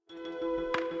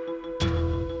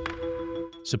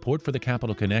Support for the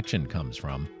Capital Connection comes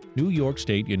from New York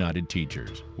State United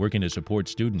Teachers, working to support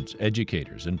students,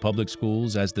 educators, and public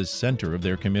schools as the center of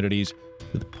their communities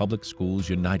with the Public Schools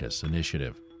Unite Us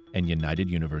initiative. And United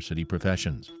University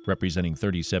Professions, representing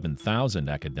 37,000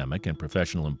 academic and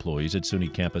professional employees at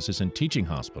SUNY campuses and teaching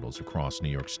hospitals across New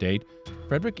York State.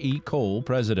 Frederick E. Cole,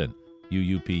 President,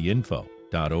 uupinfo.org.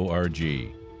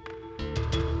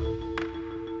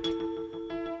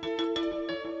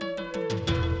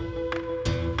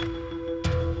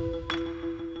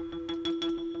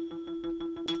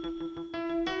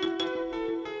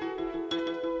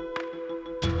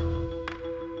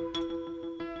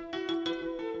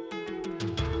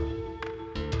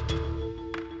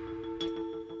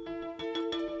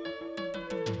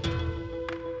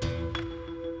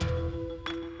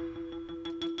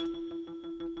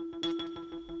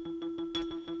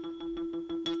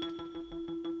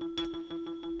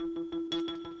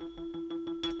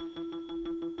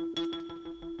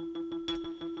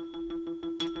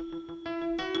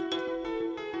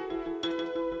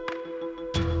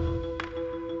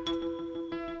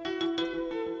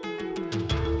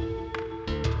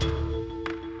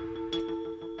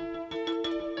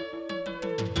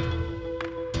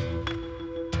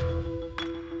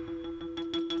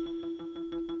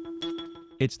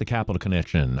 It's the Capital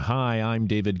Connection. Hi, I'm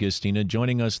David Gustina.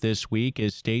 Joining us this week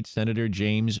is State Senator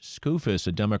James Skoufis,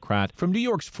 a Democrat from New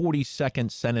York's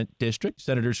 42nd Senate District.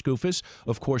 Senator Skoufis,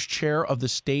 of course, chair of the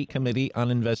State Committee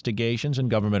on Investigations and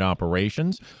Government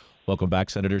Operations. Welcome back,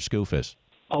 Senator Skoufis.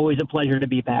 Always a pleasure to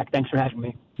be back. Thanks for having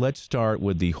me. Let's start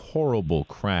with the horrible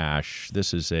crash.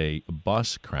 This is a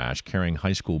bus crash carrying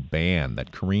high school band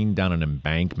that careened down an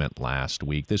embankment last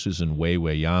week. This is in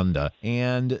Wayanda,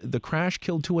 and the crash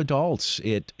killed 2 adults.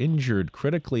 It injured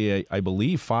critically, I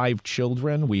believe, 5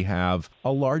 children. We have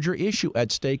a larger issue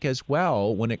at stake as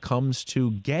well when it comes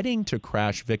to getting to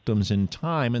crash victims in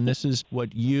time, and this is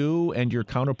what you and your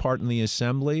counterpart in the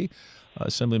Assembly,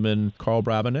 Assemblyman Carl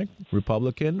Brabenick,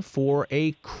 Republican, for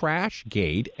a crash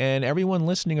gate, and everyone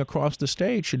listening across the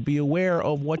state should be aware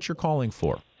of what you're calling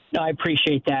for. No, I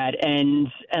appreciate that. And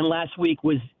last week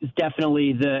was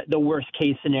definitely the worst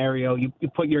case scenario. You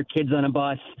put your kids on a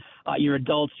bus, you're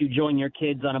adults, you join your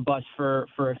kids on a bus for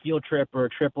a field trip or a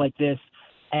trip like this,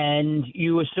 and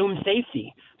you assume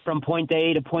safety from point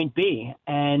A to point B.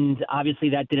 And obviously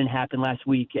that didn't happen last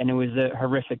week, and it was a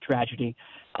horrific tragedy.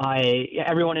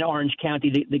 Everyone in Orange County,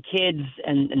 the kids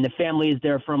and the families,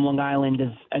 they're from Long Island,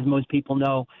 as most people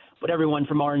know, but everyone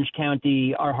from Orange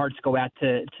County, our hearts go out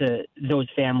to those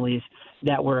families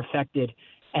that were affected.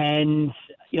 And,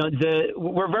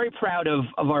 we're very proud of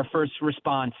our first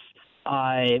response,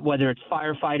 whether it's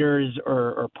firefighters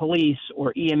or police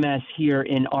or EMS here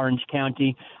in Orange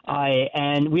County.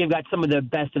 And we have got some of the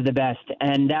best,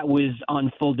 and that was on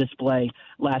full display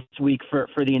last week for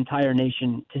the entire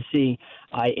nation to see,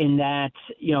 in that,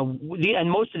 and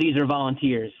most of these are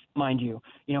volunteers, mind you.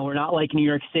 We're not like New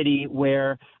York City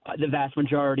where the vast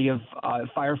majority of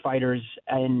firefighters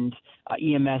and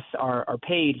EMS are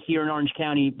paid. Here in Orange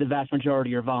County, the vast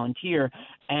majority are volunteer,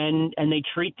 and they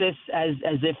treat this as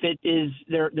if it is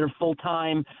their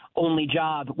full-time only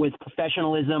job with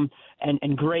professionalism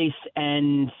and grace,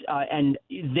 and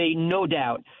they no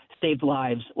doubt saved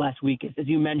lives last week. As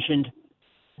you mentioned,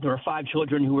 there were 5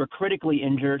 children who were critically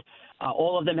injured.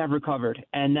 All of them have recovered,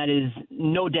 and that is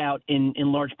no doubt in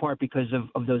large part because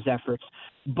of those efforts.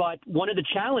 But one of the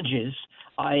challenges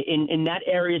in that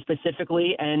area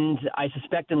specifically, and I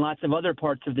suspect in lots of other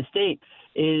parts of the state,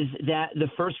 is that the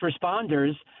first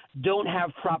responders don't have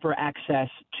proper access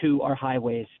to our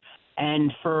highways.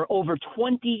 And for over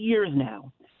 20 years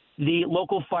now, the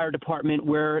local fire department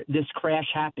where this crash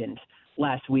happened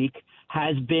last week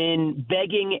has been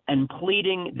begging and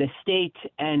pleading the state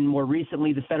and more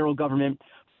recently the federal government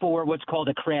for what's called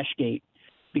a crash gate.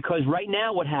 Because right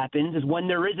now what happens is when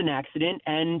there is an accident,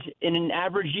 and in an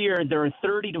average year there are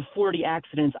 30 to 40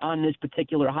 accidents on this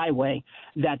particular highway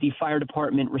that the fire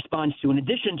department responds to, in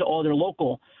addition to all their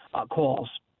local calls.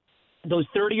 Those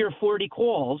 30 or 40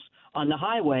 calls on the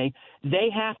highway, they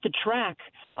have to track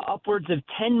upwards of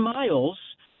 10 miles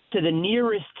to the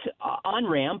nearest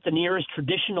on-ramp, the nearest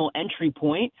traditional entry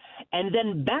point, and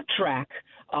then backtrack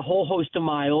a whole host of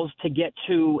miles to get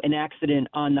to an accident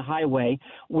on the highway.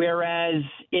 Whereas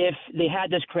if they had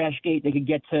this crash gate, they could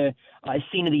get to a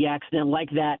scene of the accident like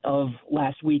that of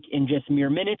last week in just mere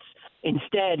minutes.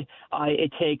 Instead,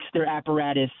 it takes their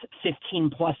apparatus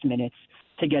 15 plus minutes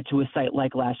to get to a site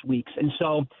like last week's. And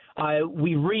so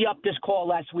we re-upped this call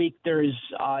last week. There's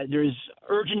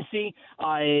urgency.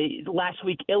 Last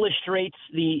week illustrates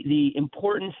the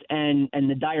importance and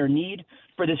the dire need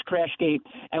for this crash gate,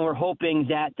 and we're hoping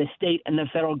that the state and the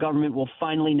federal government will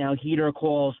finally now heed our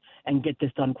calls and get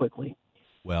this done quickly.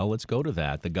 Well, let's go to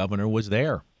that. The governor was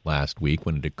there last week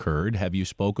when it occurred. Have you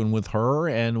spoken with her,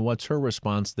 and what's her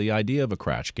response to the idea of a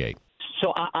crash gate?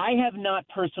 So I have not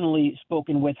personally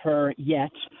spoken with her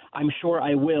yet. I'm sure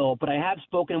I will, but I have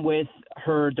spoken with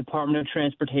her Department of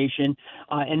Transportation,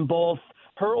 and both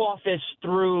her office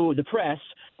through the press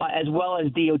as well as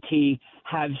DOT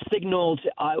have signaled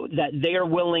that they are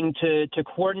willing to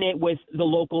coordinate with the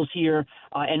locals here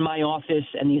and my office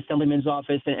and the Assemblyman's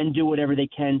office and do whatever they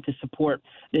can to support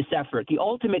this effort. The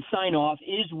ultimate sign-off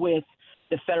is with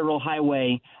the Federal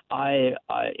Highway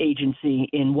Agency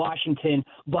in Washington,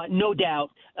 but no doubt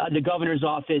the governor's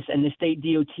office and the state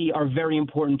DOT are very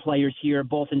important players here,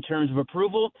 both in terms of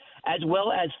approval as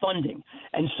well as funding.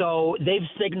 And so they've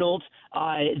signaled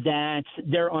that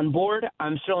they're on board.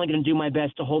 I'm certainly going to do my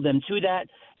best to hold them to that.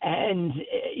 And,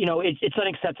 you know, it's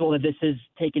unacceptable that this has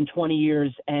taken 20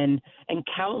 years and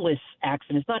countless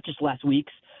accidents, not just last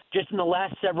week's. Just in the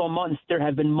last several months, there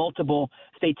have been multiple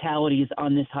fatalities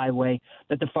on this highway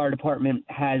that the fire department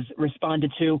has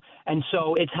responded to. And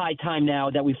so it's high time now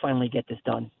that we finally get this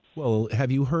done. Well,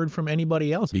 have you heard from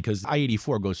anybody else? Because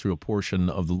I-84 goes through a portion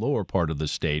of the lower part of the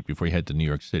state before you head to New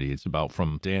York City. It's about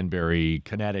from Danbury,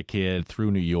 Connecticut,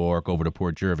 through New York, over to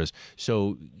Port Jervis.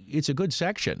 So it's a good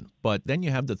section. But then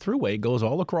you have the thruway goes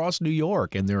all across New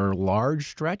York, and there are large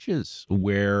stretches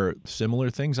where similar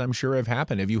things, I'm sure, have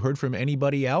happened. Have you heard from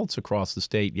anybody else across the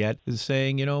state yet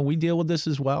saying, you know, we deal with this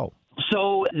as well?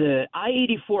 So the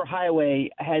I-84 highway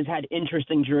has had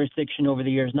interesting jurisdiction over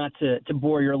the years, not to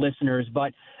bore your listeners,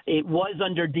 but it was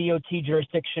under DOT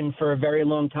jurisdiction for a very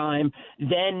long time.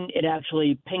 Then it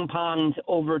actually ping-ponged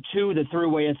over to the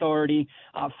Thruway Authority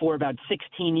for about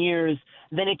 16 years.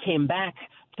 Then it came back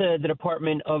to the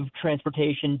Department of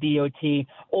Transportation, DOT,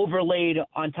 overlaid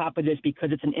on top of this because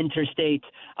it's an interstate.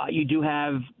 You do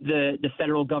have the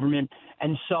federal government.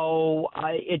 And so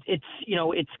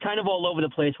it's kind of all over the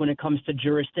place when it comes to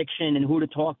jurisdiction and who to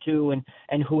talk to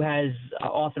and who has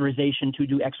authorization to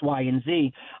do X, Y, and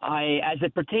Z. As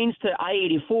it pertains to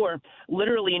I-84,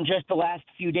 literally in just the last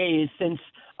few days since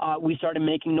we started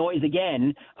making noise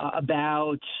again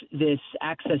about this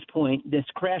access point, this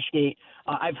crash gate,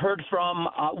 I've heard from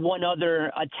one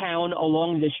other town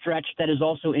along this stretch that is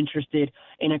also interested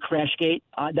in a crash gate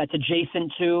that's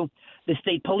adjacent to the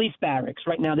state police barracks.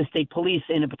 Right now, the state police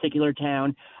in a particular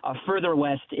town further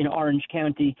west in Orange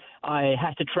County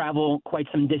has to travel quite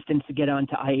some distance to get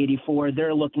onto I-84.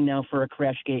 They're looking now for a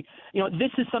crash gate. You know,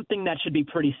 this is something that should be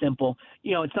pretty simple.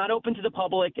 You know, it's not open to the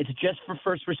public. It's just for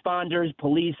first responders,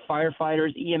 police,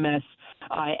 firefighters, EMS,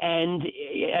 and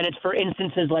it's for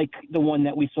instances like the one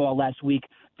that we saw last week.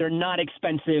 They're not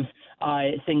expensive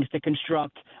things to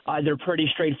construct. They're pretty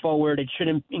straightforward. It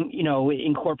shouldn't,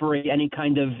 incorporate any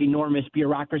kind of enormous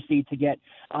bureaucracy to get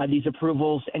these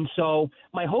approvals. And so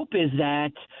my hope is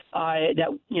that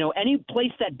any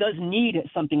place that does need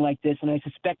something like this, and I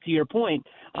suspect to your point,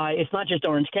 it's not just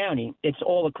Orange County. It's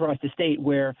all across the state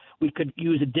where we could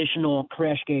use additional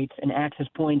crash gates and access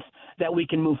points that we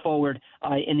can move forward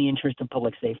in the interest of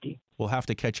public safety. We'll have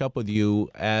to catch up with you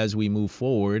as we move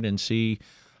forward and see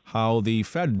how the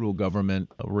federal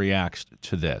government reacts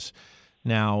to this.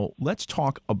 Now, let's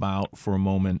talk about for a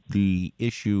moment the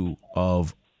issue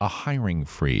of a hiring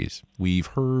freeze. We've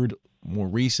heard more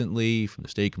recently from the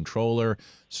state comptroller,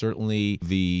 certainly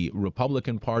the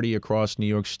Republican Party across New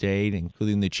York State,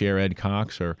 including the chair, Ed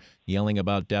Cox, are yelling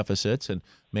about deficits, and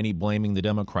many blaming the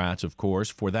Democrats, of course,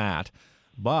 for that.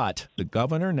 But the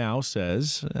governor now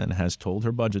says, and has told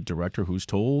her budget director, who's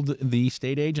told the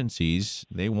state agencies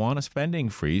they want a spending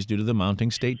freeze due to the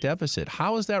mounting state deficit.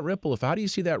 How is that ripple effect? How do you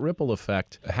see that ripple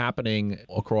effect happening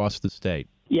across the state?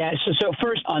 Yeah, so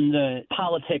first on the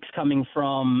politics coming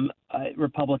from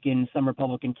some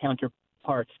Republican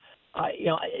counterparts.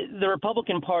 The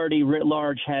Republican Party writ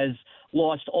large has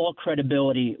lost all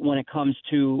credibility when it comes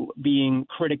to being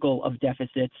critical of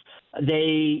deficits.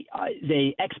 They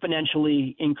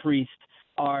exponentially increased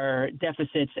our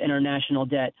deficits and our national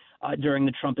debt during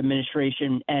the Trump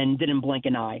administration and didn't blink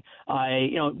an eye.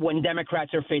 When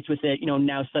Democrats are faced with it,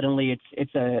 now suddenly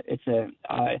it's a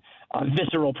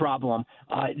visceral problem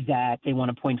that they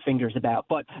want to point fingers about.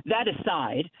 But that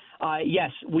aside,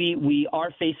 yes, we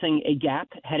are facing a gap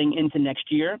heading into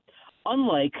next year.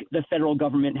 Unlike the federal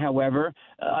government, however,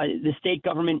 the state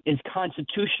government is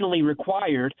constitutionally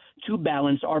required to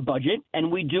balance our budget,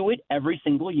 and we do it every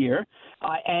single year,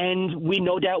 and we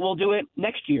no doubt will do it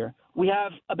next year. We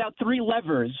have about three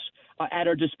levers at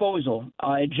our disposal,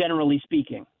 generally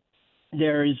speaking.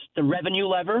 There's the revenue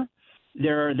lever,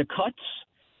 there are the cuts,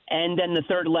 and then the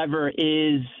third lever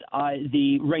is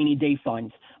the rainy day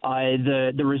fund,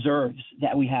 the reserves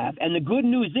that we have. And the good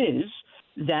news is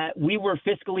that we were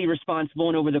fiscally responsible,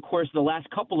 and over the course of the last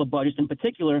couple of budgets in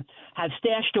particular, have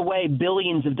stashed away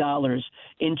billions of dollars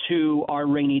into our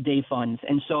rainy day funds.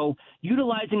 And so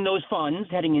utilizing those funds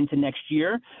heading into next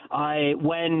year,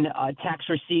 when tax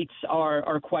receipts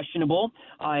are questionable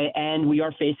and we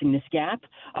are facing this gap,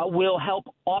 will help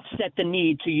offset the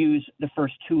need to use the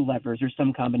first two levers or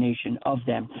some combination of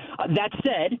them. That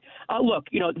said, look,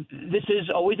 this is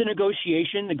always a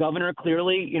negotiation. The governor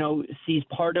clearly, sees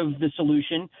part of the solution,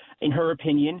 in her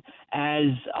opinion, as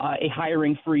a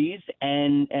hiring freeze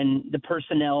and the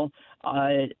personnel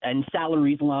and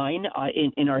salaries line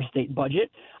in our state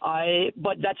budget.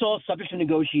 But that's all subject to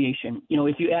negotiation.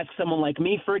 If you ask someone like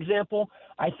me, for example,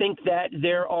 I think that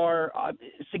there are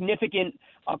significant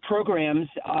programs,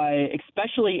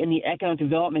 especially in the economic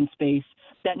development space,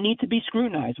 that need to be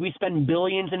scrutinized. We spend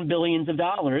billions and billions of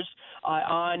dollars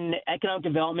on economic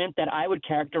development that I would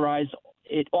characterize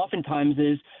it oftentimes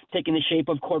is taking the shape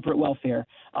of corporate welfare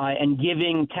and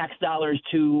giving tax dollars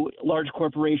to large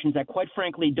corporations that, quite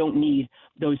frankly, don't need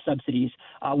those subsidies.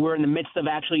 We're in the midst of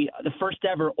actually the first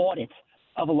ever audit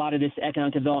of a lot of this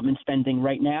economic development spending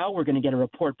right now. We're going to get a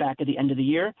report back at the end of the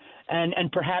year, and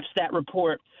perhaps that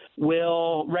report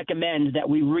will recommend that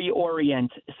we reorient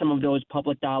some of those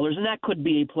public dollars, and that could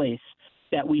be a place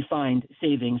that we find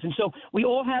savings. And so we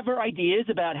all have our ideas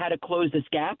about how to close this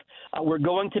gap. We're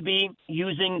going to be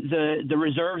using the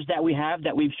reserves that we have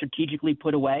that we've strategically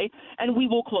put away, and we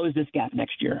will close this gap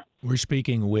next year. We're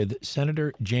speaking with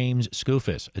Senator James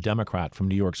Skoufis, a Democrat from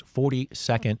New York's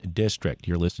 42nd District.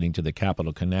 You're listening to the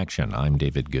Capital Connection. I'm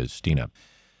David Gustina.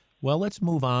 Well, let's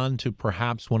move on to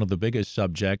perhaps one of the biggest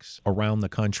subjects around the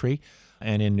country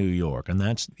and in New York, and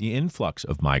that's the influx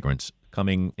of migrants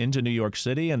coming into New York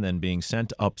City and then being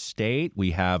sent upstate.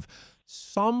 We have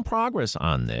some progress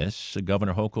on this.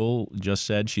 Governor Hochul just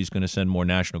said she's going to send more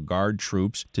National Guard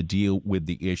troops to deal with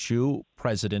the issue.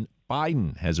 President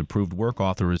Biden has approved work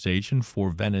authorization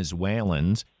for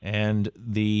Venezuelans, and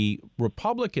the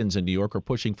Republicans in New York are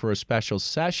pushing for a special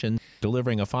session,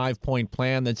 delivering a 5-point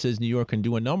plan that says New York can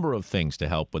do a number of things to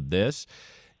help with this.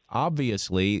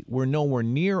 Obviously, we're nowhere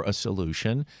near a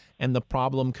solution, and the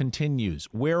problem continues.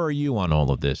 Where are you on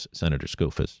all of this, Senator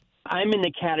Skoufis? I'm in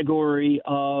the category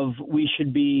of we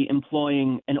should be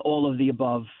employing an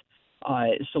all-of-the-above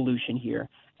solution here.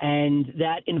 And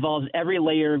that involves every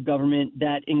layer of government.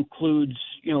 That includes,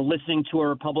 listening to our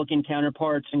Republican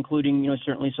counterparts, including,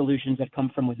 certainly solutions that come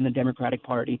from within the Democratic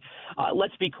Party.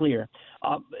 Let's be clear.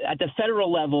 At the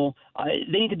federal level,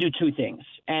 they need to do two things.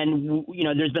 And,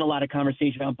 there's been a lot of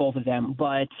conversation about both of them.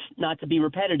 But not to be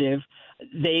repetitive,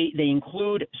 they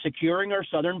include securing our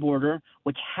southern border,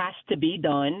 which has to be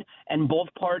done. And both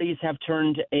parties have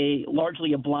turned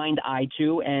largely a blind eye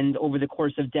to. And over the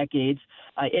course of decades,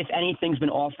 if anything's been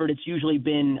offered, it's usually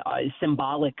been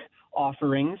symbolic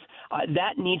offerings.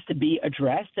 That needs to be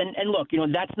addressed. And look,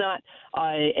 that's not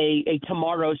a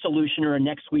tomorrow solution or a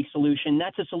next week solution.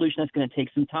 That's a solution that's going to take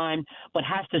some time, but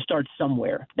has to start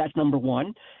somewhere. That's number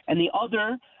one. And the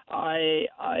other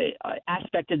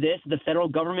aspect of this, the federal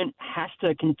government has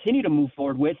to continue to move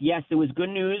forward with. Yes, it was good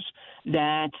news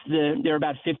that there are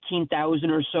about 15,000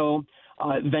 or so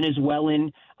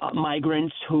Venezuelan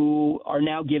migrants who are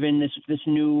now given this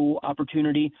new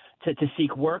opportunity to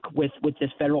seek work with this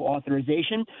federal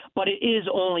authorization. But it is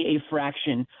only a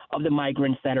fraction of the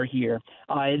migrants that are here.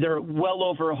 There are well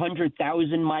over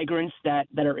 100,000 migrants that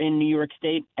are in New York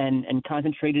State and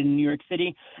concentrated in New York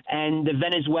City. And the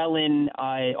Venezuelan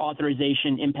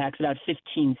authorization impacts about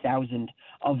 15,000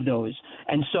 of those.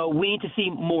 And so we need to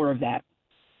see more of that.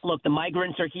 Look, the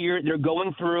migrants are here. They're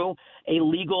going through a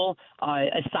legal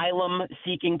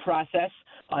asylum-seeking process.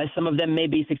 Some of them may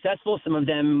be successful. Some of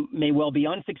them may well be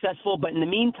unsuccessful. But in the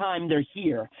meantime, they're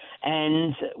here.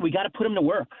 And we got to put them to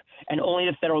work. And only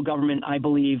the federal government, I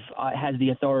believe, has the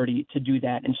authority to do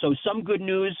that. And so some good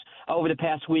news over the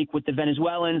past week with the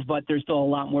Venezuelans, but there's still a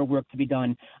lot more work to be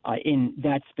done in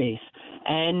that space.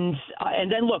 And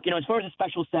then look, as far as a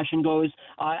special session goes,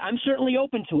 I'm certainly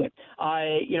open to it.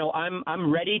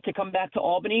 I'm ready to come back to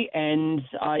Albany, and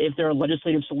if there are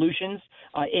legislative solutions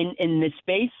in this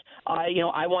space,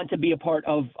 I want to be a part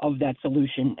of that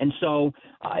solution. And so,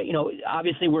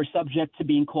 obviously we're subject to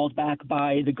being called back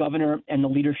by the governor and the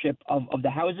leadership of the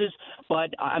houses,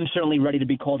 but I'm certainly ready to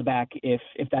be called back if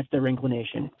that's their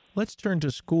inclination. Let's turn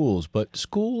to schools, but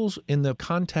schools in the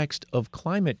context of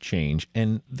climate change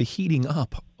and the heating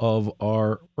up of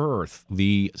our Earth.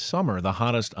 The summer, the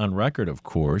hottest on record, of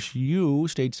course. You,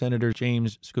 State Senator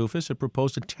James Skoufis, have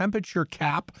proposed a temperature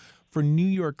cap for New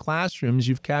York classrooms.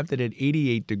 You've capped it at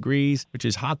 88 degrees, which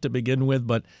is hot to begin with.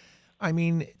 But,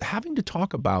 having to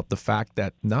talk about the fact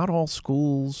that not all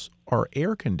schools are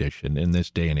air conditioned in this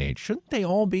day and age, shouldn't they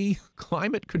all be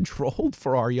climate controlled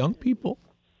for our young people?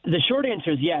 The short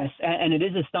answer is yes, and it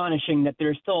is astonishing that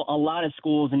there's still a lot of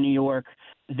schools in New York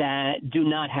that do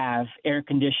not have air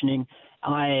conditioning.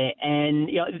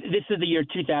 This is the year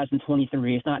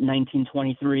 2023. It's not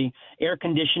 1923. Air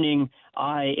conditioning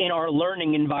in our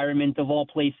learning environment, of all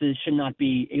places, should not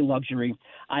be a luxury.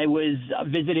 I was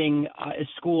visiting a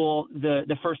school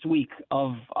the first week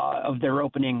of their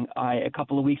opening a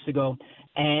couple of weeks ago,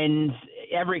 and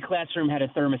every classroom had a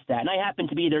thermostat. And I happened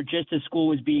to be there just as school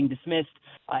was being dismissed.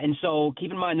 And so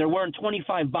keep in mind, there weren't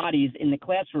 25 bodies in the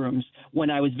classrooms when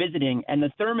I was visiting, and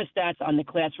the thermostats on the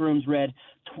classrooms read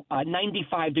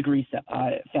 95 degrees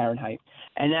Fahrenheit.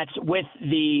 And that's with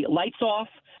the lights off,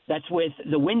 that's with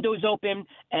the windows open,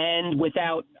 and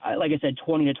without, like I said,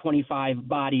 20 to 25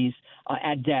 bodies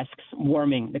at desks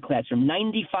warming the classroom.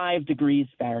 95 degrees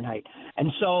Fahrenheit. And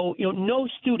so, no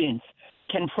students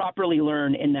can properly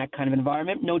learn in that kind of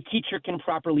environment. No teacher can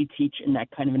properly teach in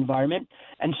that kind of environment.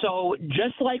 And so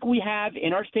just like we have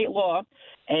in our state law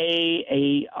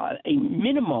a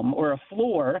minimum or a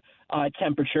floor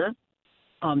temperature,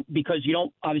 because you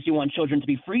don't obviously want children to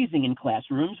be freezing in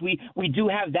classrooms. We do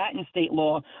have that in state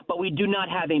law, but we do not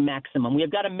have a maximum. We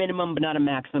have got a minimum but not a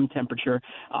maximum temperature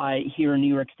here in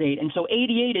New York State. And so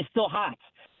 88 is still hot.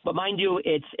 But mind you,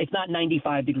 it's not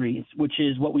 95 degrees, which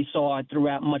is what we saw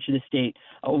throughout much of the state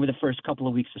over the first couple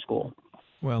of weeks of school.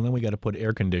 Well, then we got to put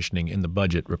air conditioning in the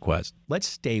budget request. Let's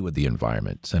stay with the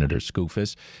environment, Senator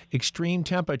Skoufis. Extreme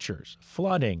temperatures,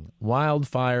 flooding,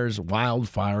 wildfire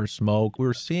smoke.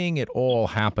 We're seeing it all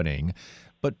happening.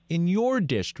 But in your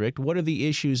district, what are the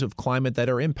issues of climate that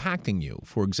are impacting you?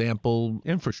 For example,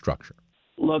 infrastructure.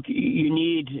 Look, you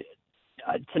need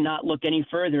to not look any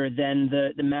further than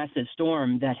the massive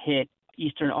storm that hit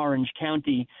eastern Orange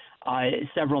County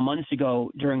several months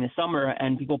ago during the summer,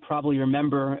 and people probably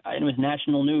remember, it was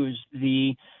national news,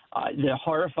 the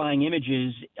horrifying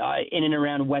images in and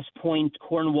around West Point,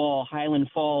 Cornwall, Highland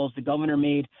Falls. The governor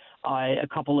made a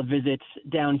couple of visits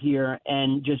down here,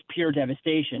 and just pure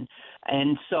devastation.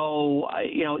 And so,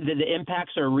 the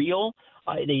impacts are real.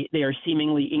 They are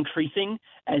seemingly increasing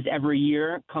as every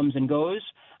year comes and goes.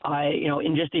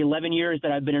 In just the 11 years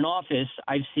that I've been in office,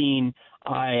 I've seen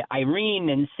Irene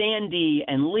and Sandy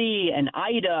and Lee and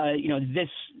Ida,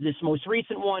 this most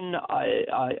recent one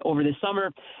over the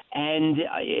summer. And,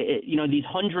 these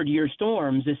 100-year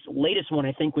storms, this latest one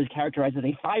I think was characterized as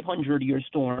a 500-year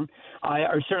storm,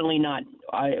 are certainly not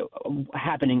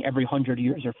happening every 100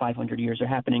 years or 500 years. They're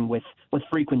happening with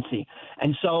frequency.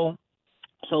 And so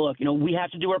look, we have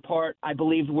to do our part. I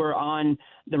believe we're on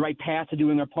the right path to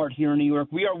doing our part here in New York.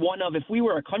 We are if we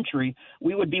were a country,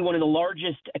 we would be one of the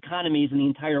largest economies in the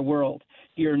entire world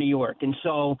here in New York. And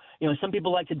so, some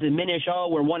people like to diminish,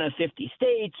 we're one of 50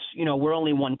 states, we're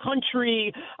only one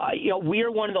country. We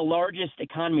are one of the largest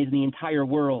economies in the entire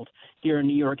world here in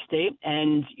New York State.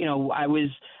 And, I was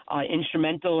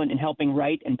instrumental in helping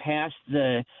write and pass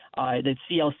the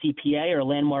CLCPA, or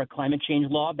Landmark Climate Change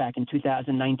Law, back in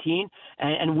 2019.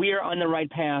 And we are on the right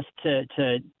path to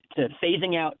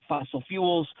phasing out fossil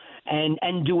fuels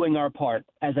and doing our part,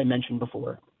 as I mentioned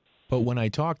before. But when I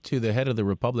talked to the head of the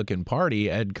Republican Party,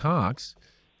 Ed Cox,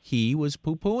 he was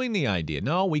poo-pooing the idea.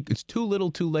 No, it's too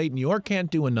little too late. New York can't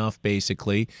do enough,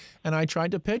 basically. And I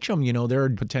tried to pitch him, there are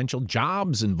potential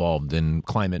jobs involved in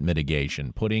climate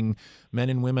mitigation, putting men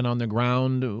and women on the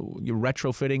ground,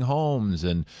 retrofitting homes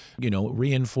and,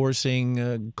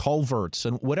 reinforcing culverts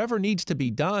and whatever needs to be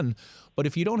done. But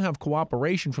if you don't have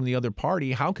cooperation from the other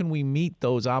party, how can we meet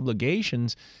those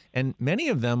obligations? And many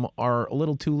of them are a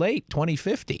little too late,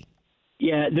 2050.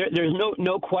 Yeah, there's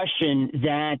no question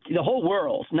that the whole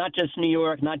world, not just New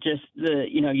York, not just the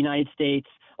United States,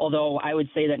 although I would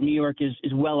say that New York is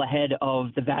well ahead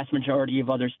of the vast majority of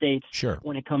other states Sure.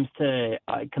 when it comes to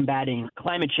combating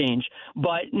climate change.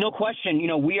 But no question,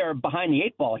 we are behind the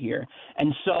eight ball here.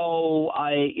 And so,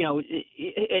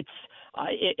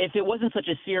 if it wasn't such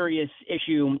a serious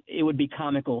issue, it would be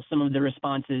comical. Some of the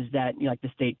responses that, like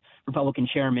the state Republican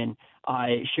chairman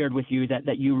shared with you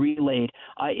that you relayed.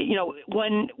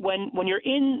 When you're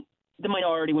in the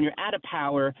minority, when you're out of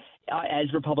power,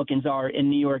 as Republicans are in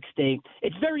New York State,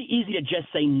 it's very easy to just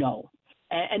say no.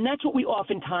 And that's what we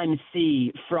oftentimes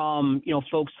see from,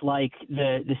 folks like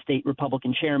the state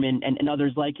Republican chairman and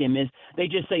others like him is they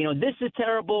just say, this is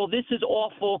terrible. This is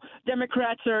awful.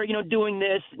 Democrats are, doing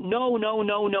this. No, no,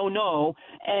 no, no, no.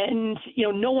 And,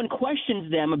 no one questions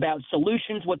them about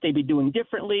solutions, what they'd be doing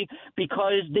differently,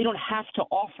 because they don't have to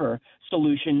offer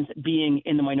solutions being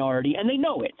in the minority, and they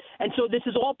know it. And so this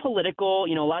is all political.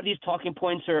 A lot of these talking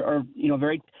points are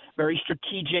very, very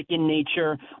strategic in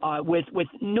nature, with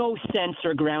no sense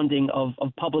or grounding of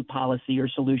public policy or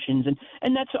solutions.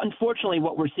 And that's unfortunately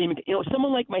what we're seeing.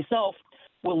 Someone like myself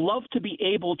will love to be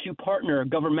able to partner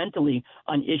governmentally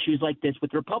on issues like this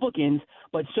with Republicans,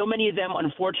 but so many of them,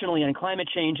 unfortunately, on climate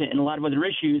change and a lot of other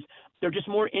issues, they're just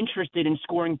more interested in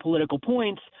scoring political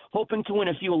points, hoping to win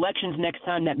a few elections next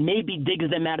time that maybe digs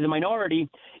them out of the minority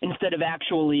instead of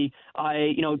actually,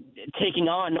 taking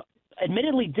on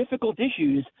admittedly difficult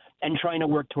issues and trying to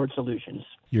work towards solutions.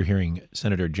 You're hearing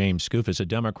Senator James Skoufis, a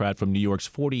Democrat from New York's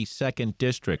 42nd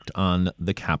District, on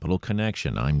the Capital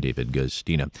Connection. I'm David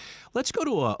Gustina. Let's go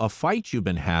to a fight you've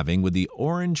been having with the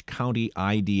Orange County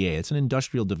IDA. It's an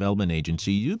industrial development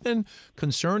agency. You've been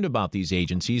concerned about these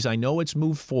agencies. I know it's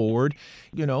moved forward.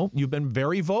 You've been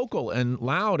very vocal and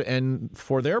loud, and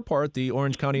for their part, the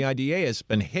Orange County IDA has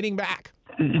been hitting back.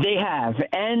 They have,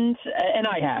 and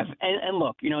I have, and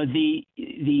look,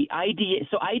 the IDA.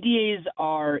 So IDAs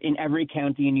are in every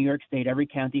county in New York State. Every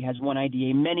county has one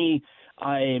IDA. Many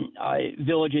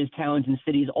villages, towns, and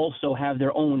cities also have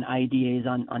their own IDAs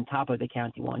on top of the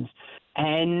county ones.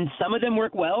 And some of them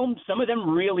work well. Some of them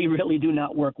really, really do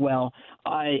not work well,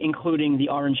 including the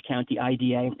Orange County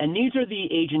IDA. And these are the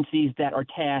agencies that are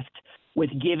tasked with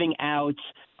giving out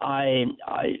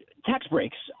tax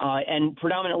breaks and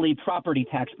predominantly property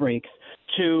tax breaks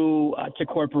to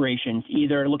corporations,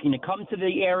 either looking to come to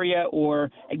the area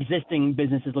or existing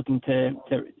businesses looking to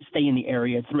stay in the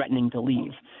area, threatening to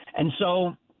leave. And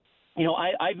so,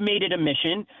 I've made it a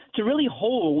mission to really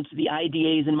hold the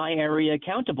IDAs in my area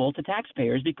accountable to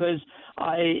taxpayers, because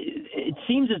it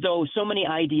seems as though so many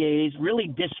IDAs really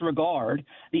disregard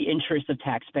the interests of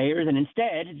taxpayers. And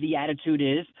instead, the attitude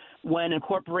is when a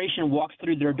corporation walks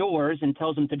through their doors and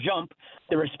tells them to jump,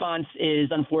 the response is,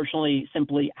 unfortunately,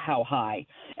 simply how high.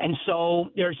 And so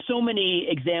there are so many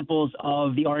examples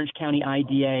of the Orange County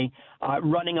IDA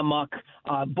running amok,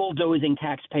 bulldozing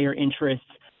taxpayer interests,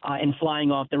 and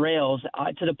flying off the rails,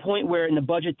 to the point where in the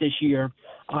budget this year,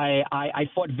 I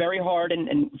fought very hard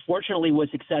and fortunately was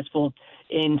successful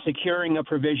in securing a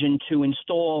provision to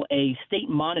install a state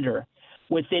monitor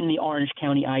within the Orange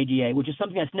County IDA, which is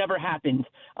something that's never happened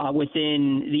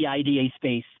within the IDA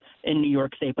space in New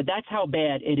York State. But that's how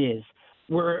bad it is.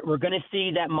 We're going to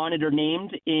see that monitor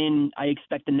named in, I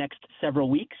expect, the next several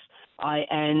weeks.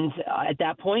 And at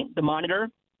that point, the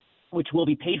monitor, which will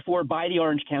be paid for by the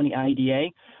Orange County IDA.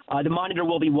 The monitor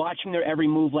will be watching their every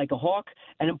move like a hawk,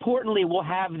 and importantly, will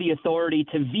have the authority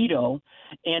to veto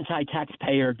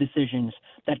anti-taxpayer decisions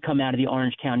that come out of the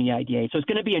Orange County IDA. So it's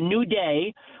going to be a new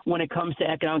day when it comes to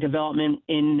economic development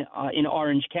in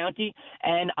Orange County,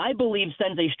 and I believe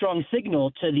sends a strong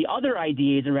signal to the other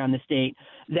IDAs around the state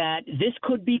that this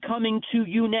could be coming to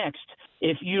you next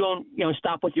if you don't,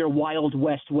 stop with your Wild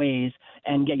West ways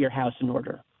and get your house in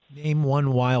order. Name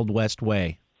one Wild West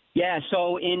way. Yeah,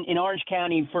 so in Orange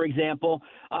County, for example,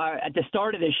 at the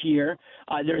start of this year,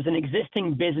 there's an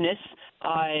existing business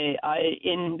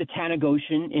in the town of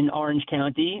Goshen in Orange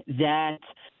County that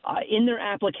in their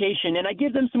application, and I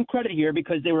give them some credit here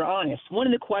because they were honest, one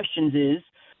of the questions is,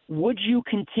 would you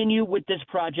continue with this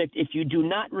project if you do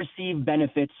not receive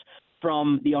benefits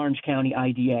from the Orange County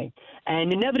IDA?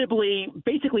 And inevitably,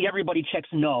 basically everybody checks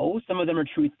no. Some of them are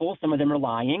truthful. Some of them are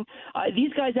lying.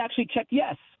 These guys actually checked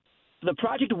yes. The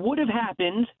project would have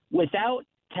happened without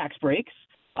tax breaks,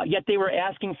 yet they were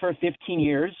asking for 15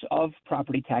 years of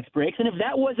property tax breaks. And if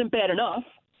that wasn't bad enough,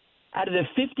 out of the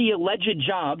 50 alleged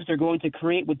jobs they're going to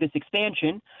create with this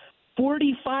expansion,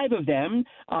 45 of them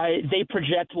they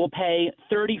project will pay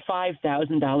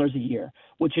 $35,000 a year,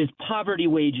 which is poverty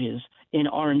wages in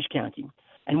Orange County.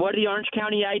 And what did the Orange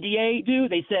County IDA do?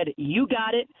 They said, you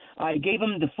got it. I gave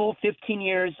them the full 15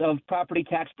 years of property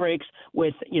tax breaks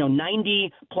with,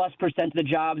 90+% of the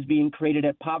jobs being created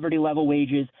at poverty level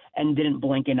wages and didn't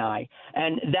blink an eye.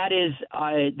 And that is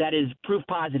proof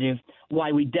positive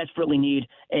why we desperately need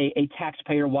a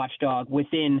taxpayer watchdog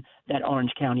within that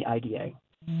Orange County IDA.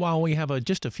 While we have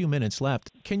just a few minutes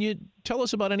left, can you tell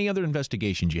us about any other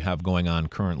investigations you have going on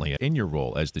currently in your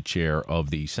role as the chair of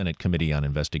the Senate Committee on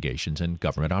Investigations and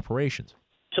Government Operations?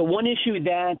 So one issue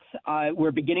that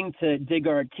we're beginning to dig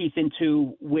our teeth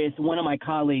into with one of my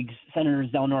colleagues, Senator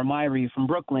Zelnor Myrie from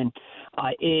Brooklyn,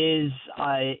 is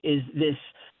this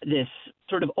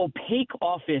sort of opaque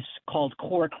office called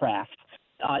Corecraft.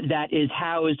 That is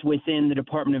housed within the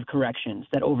Department of Corrections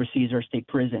that oversees our state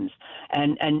prisons.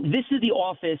 And this is the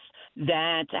office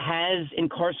that has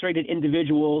incarcerated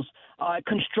individuals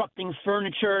constructing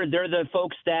furniture. They're the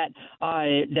folks that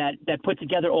put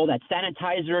together all that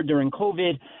sanitizer during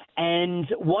COVID. And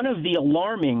one of the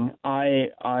alarming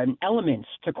elements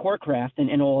to Corecraft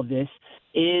and all of this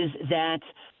is that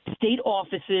state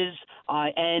offices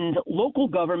and local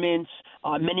governments,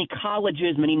 many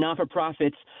colleges, many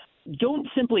not-for-profits, don't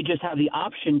simply just have the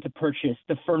option to purchase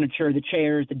the furniture, the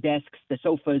chairs, the desks, the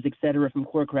sofas, et cetera, from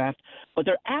Corecraft, but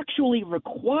they're actually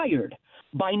required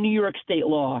by New York state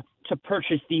law to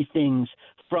purchase these things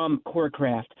from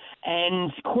Corecraft.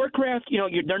 And Corecraft,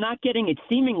 they're not getting, it's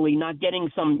seemingly not getting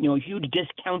some, huge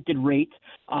discounted rate,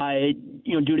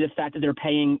 due to the fact that they're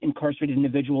paying incarcerated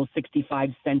individuals 65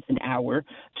 cents an hour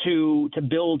to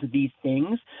build these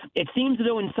things. It seems as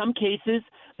though in some cases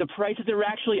the prices are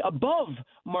actually above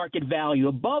market value,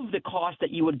 above the cost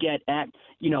that you would get at,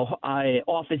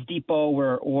 Office Depot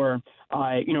or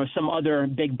some other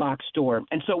big box store.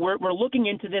 And so we're looking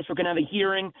into this. We're going to have a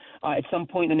hearing at some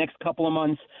point in the next couple of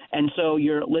months. And so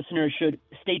your listeners should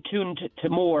stay tuned to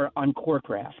more on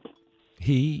Corecraft.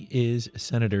 He is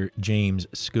Senator James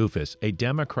Skoufis, a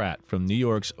Democrat from New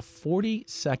York's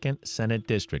 42nd Senate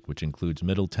District, which includes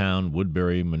Middletown,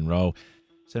 Woodbury, Monroe.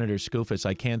 Senator Skoufis,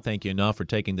 I can't thank you enough for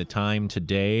taking the time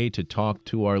today to talk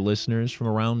to our listeners from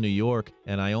around New York,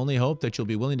 and I only hope that you'll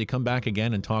be willing to come back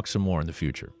again and talk some more in the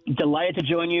future. Delighted to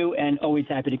join you and always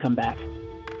happy to come back.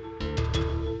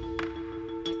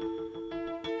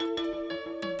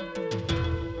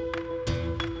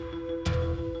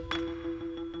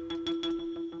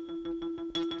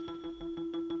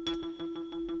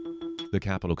 The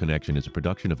Capital Connection is a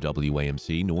production of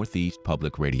WAMC Northeast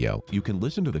Public Radio. You can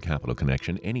listen to The Capital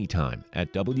Connection anytime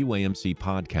at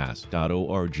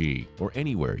WAMCpodcast.org or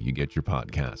anywhere you get your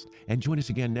podcast. And join us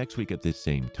again next week at this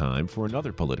same time for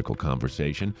another political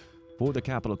conversation. For The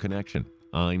Capital Connection,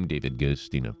 I'm David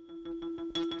Guistina.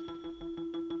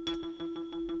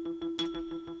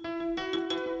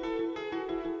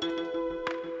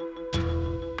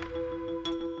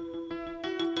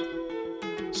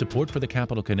 Support for the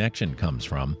Capital Connection comes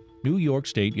from New York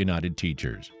State United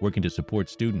Teachers, working to support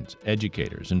students,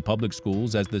 educators, and public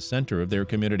schools as the center of their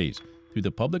communities through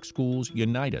the Public Schools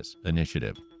Unite Us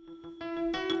initiative.